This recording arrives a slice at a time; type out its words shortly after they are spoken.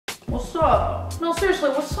What's up? No,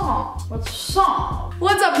 seriously, what's up? What's up?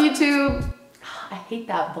 What's up, YouTube? I hate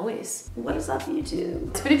that voice. What is up,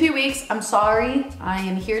 YouTube? It's been a few weeks. I'm sorry. I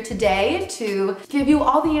am here today to give you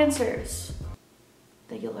all the answers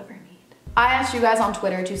that you'll ever need. I asked you guys on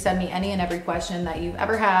Twitter to send me any and every question that you've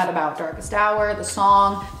ever had about Darkest Hour, the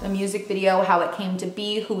song, the music video, how it came to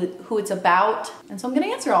be, who it's about. And so I'm gonna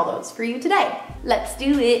answer all those for you today. Let's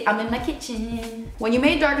do it. I'm in my kitchen. When you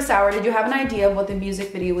made Darkest Hour, did you have an idea of what the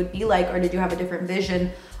music video would be like, or did you have a different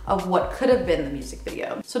vision of what could have been the music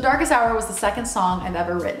video? So Darkest Hour was the second song I've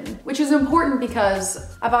ever written, which is important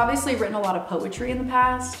because I've obviously written a lot of poetry in the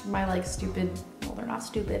past. My like stupid, well, they're not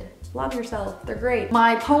stupid. Love yourself, they're great.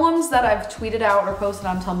 My poems that I've tweeted out or posted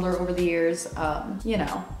on Tumblr over the years, you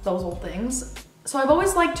know, those old things. So I've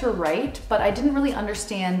always liked to write, but I didn't really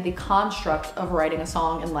understand the construct of writing a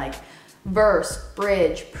song in like verse,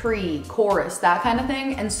 bridge, pre, chorus, that kind of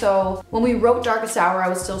thing. And so when we wrote Darkest Hour, I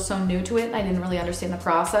was still so new to it and I didn't really understand the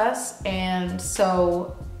process. And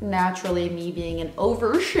so naturally, me being an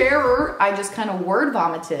oversharer, I just kind of word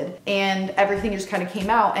vomited and everything just kind of came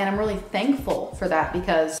out. And I'm really thankful for that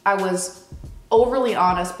because I was overly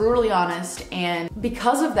honest, brutally honest. And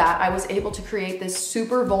because of that, I was able to create this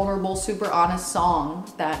super vulnerable, super honest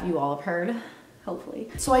song that you all have heard. Hopefully.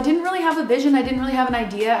 So I didn't really have a vision. I didn't really have an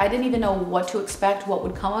idea. I didn't even know what to expect, what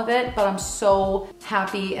would come of it, but I'm so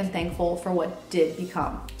happy and thankful for what did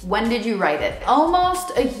become. When did you write it?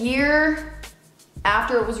 Almost a year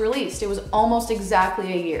after it was released. It was almost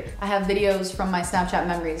exactly a year. I have videos from my Snapchat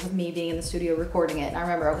memories of me being in the studio recording it. And I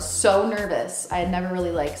remember I was so nervous. I had never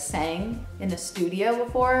really like sang in a studio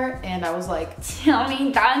before. And I was like, tell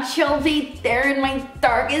me that you'll be there in my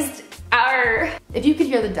darkest hour. If you could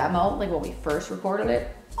hear the demo, like when we first recorded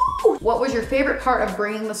it, ooh, what was your favorite part of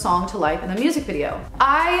bringing the song to life in the music video?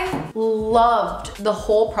 I loved the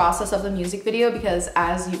whole process of the music video because,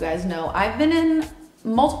 as you guys know, I've been in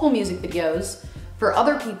multiple music videos for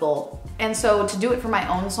other people. And so to do it for my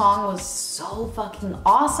own song was so fucking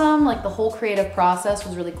awesome. Like the whole creative process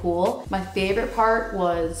was really cool. My favorite part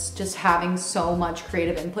was just having so much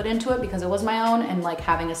creative input into it because it was my own, and like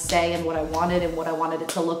having a say in what I wanted and what I wanted it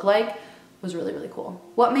to look like was really, really cool.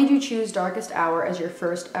 What made you choose Darkest Hour as your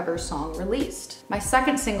first ever song released? My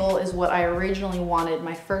second single is what I originally wanted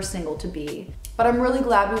my first single to be, but I'm really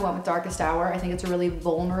glad we went with Darkest Hour. I think it's a really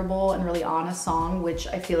vulnerable and really honest song, which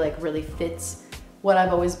I feel like really fits what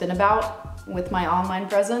I've always been about with my online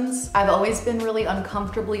presence. I've always been really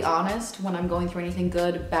uncomfortably honest when I'm going through anything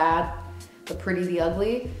good, bad, the pretty, the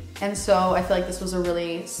ugly. And so I feel like this was a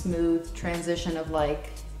really smooth transition of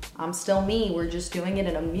like, I'm still me, we're just doing it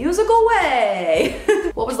in a musical way.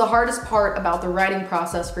 What was the hardest part about the writing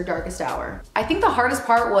process for Darkest Hour? I think the hardest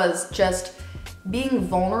part was just being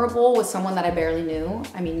vulnerable with someone that I barely knew.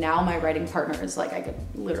 I mean, now my writing partner is like, I could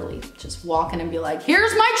literally just walk in and be like,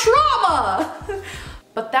 here's my trauma!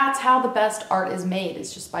 But that's how the best art is made.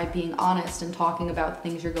 It's just by being honest and talking about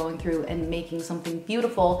things you're going through and making something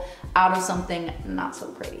beautiful out of something not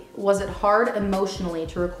so pretty. Was it hard emotionally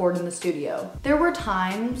to record in the studio? There were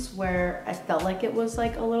times where I felt like it was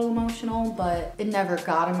like a little emotional, but it never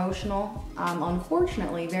got emotional. I'm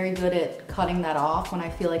unfortunately very good at cutting that off. When I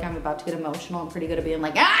feel like I'm about to get emotional, I'm pretty good at being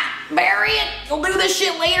like, bury it, you'll do this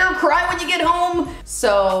shit later, cry when you get home.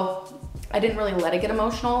 So I didn't really let it get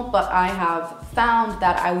emotional, but I have found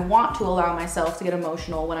that I want to allow myself to get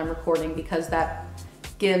emotional when I'm recording because that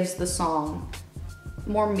gives the song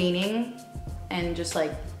more meaning and just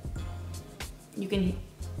like, you can,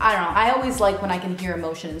 I don't know, I always like when I can hear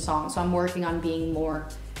emotion in songs, so I'm working on being more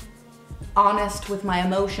honest with my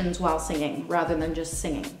emotions while singing rather than just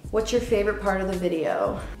singing. What's your favorite part of the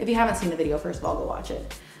video? If you haven't seen the video, first of all, go watch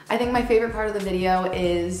it. I think my favorite part of the video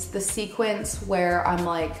is the sequence where I'm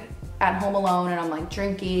like, at home alone and I'm like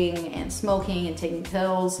drinking and smoking and taking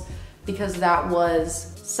pills, because that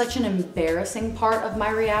was such an embarrassing part of my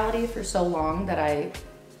reality for so long that I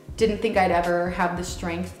didn't think I'd ever have the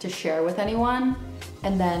strength to share with anyone.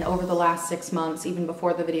 And then over the last 6 months, even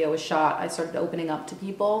before the video was shot, I started opening up to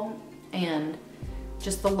people, and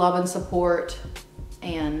just the love and support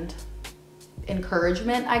and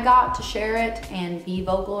encouragement I got to share it and be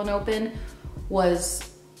vocal and open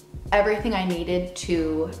was everything I needed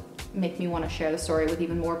to make me want to share the story with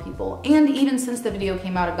even more people. And even since the video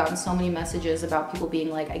came out, I've gotten so many messages about people being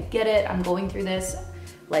like, I get it, I'm going through this.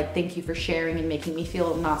 Like, thank you for sharing and making me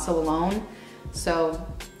feel not so alone. So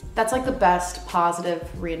that's like the best positive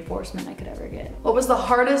reinforcement I could ever get. What was the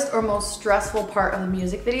hardest or most stressful part of the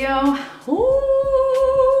music video?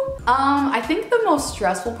 I think the most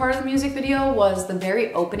stressful part of the music video was the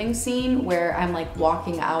very opening scene where I'm like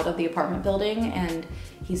walking out of the apartment building and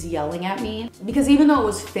he's yelling at me. Because even though it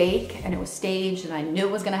was fake and it was staged and I knew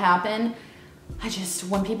it was gonna happen,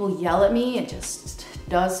 when people yell at me, it just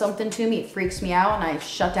does something to me. It freaks me out and I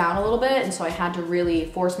shut down a little bit. And so I had to really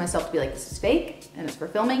force myself to be like, this is fake and it's for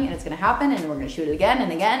filming and it's gonna happen and we're gonna shoot it again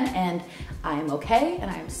and again. And I am okay and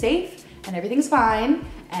I am safe and everything's fine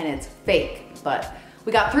and it's fake. But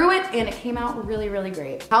we got through it and it came out really, really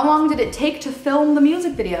great. How long did it take to film the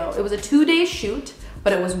music video? It was a 2-day shoot,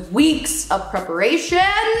 but it was weeks of preparation.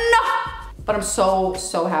 But I'm so,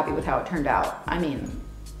 so happy with how it turned out. I mean,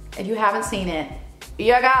 if you haven't seen it, you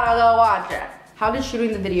gotta go watch it. How did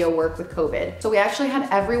shooting the video work with COVID? So we actually had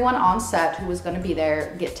everyone on set who was gonna be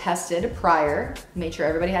there get tested prior, made sure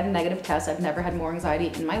everybody had a negative test. I've never had more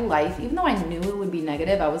anxiety in my life. Even though I knew it would be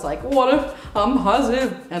negative, I was like, what if I'm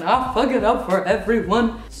positive and I fuck it up for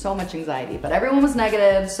everyone? So much anxiety, but everyone was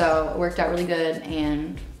negative, so it worked out really good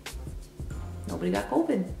and nobody got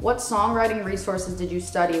COVID. What songwriting resources did you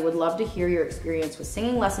study? Would love to hear your experience with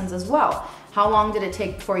singing lessons as well. How long did it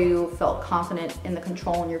take before you felt confident in the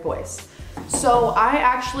control in your voice? So I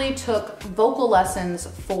actually took vocal lessons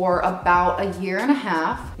for about a year and a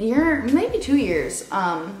half, maybe 2 years.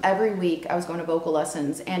 Every week I was going to vocal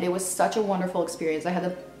lessons and it was such a wonderful experience. I had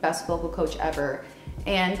the best vocal coach ever.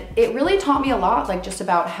 And it really taught me a lot, like just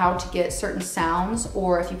about how to get certain sounds,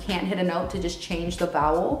 or if you can't hit a note, to just change the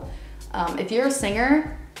vowel. If you're a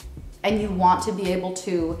singer and you want to be able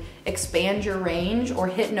to expand your range or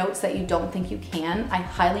hit notes that you don't think you can, I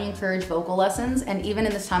highly encourage vocal lessons. And even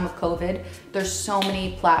in this time of COVID, there's so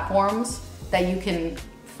many platforms that you can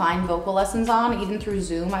find vocal lessons on, even through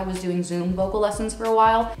Zoom. I was doing Zoom vocal lessons for a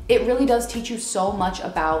while. It really does teach you so much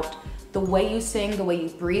about the way you sing, the way you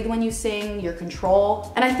breathe when you sing, your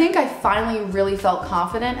control. And I think I finally really felt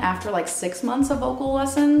confident after like 6 months of vocal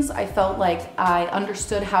lessons. I felt like I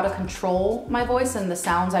understood how to control my voice and the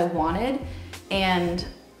sounds I wanted. And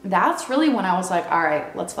that's really when I was like, all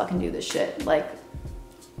right, let's fucking do this shit. Like,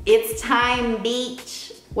 it's time,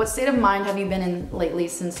 beach. What state of mind have you been in lately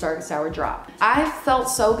since Darkest Hour dropped? I felt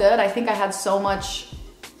so good. I think I had so much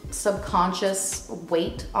subconscious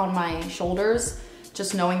weight on my shoulders,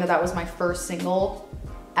 just knowing that that was my first single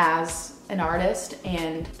as an artist.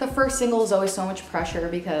 And the first single is always so much pressure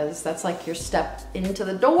because that's like your step into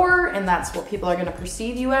the door and that's what people are gonna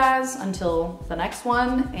perceive you as until the next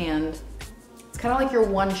one. And it's kind of like your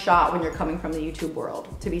one shot when you're coming from the YouTube world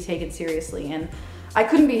to be taken seriously. And I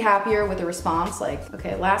couldn't be happier with the response. Like,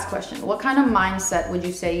 okay, last question. What kind of mindset would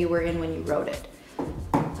you say you were in when you wrote it?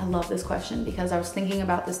 I love this question because I was thinking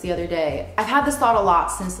about this the other day. I've had this thought a lot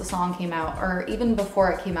since the song came out, or even before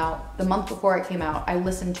it came out, the month before it came out, I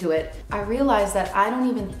listened to it. I realized that I don't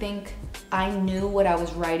even think I knew what I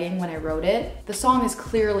was writing when I wrote it. The song is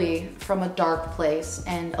clearly from a dark place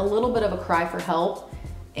and a little bit of a cry for help.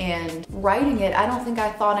 And writing it, I don't think I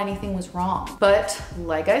thought anything was wrong. But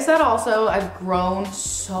like I said also, I've grown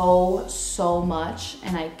so much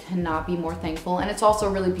and I cannot be more thankful. And it's also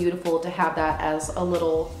really beautiful to have that as a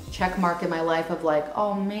little check mark in my life of like,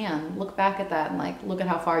 oh man, look back at that and like, look at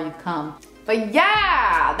how far you've come. But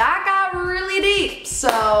yeah, that got really deep.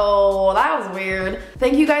 So that was weird.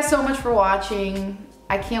 Thank you guys so much for watching.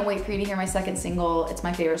 I can't wait for you to hear my second single. It's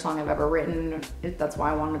my favorite song I've ever written. That's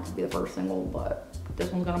why I wanted it to be the first single, but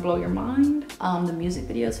this one's gonna blow your mind. The music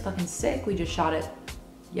video is fucking sick. We just shot it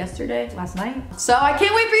last night. So I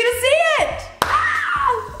can't wait for you to see it.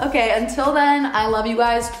 Ah! Okay, until then, I love you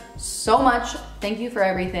guys so much. Thank you for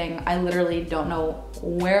everything. I literally don't know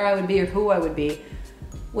where I would be or who I would be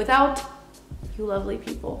without you lovely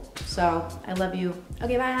people. So I love you.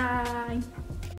 Okay, bye.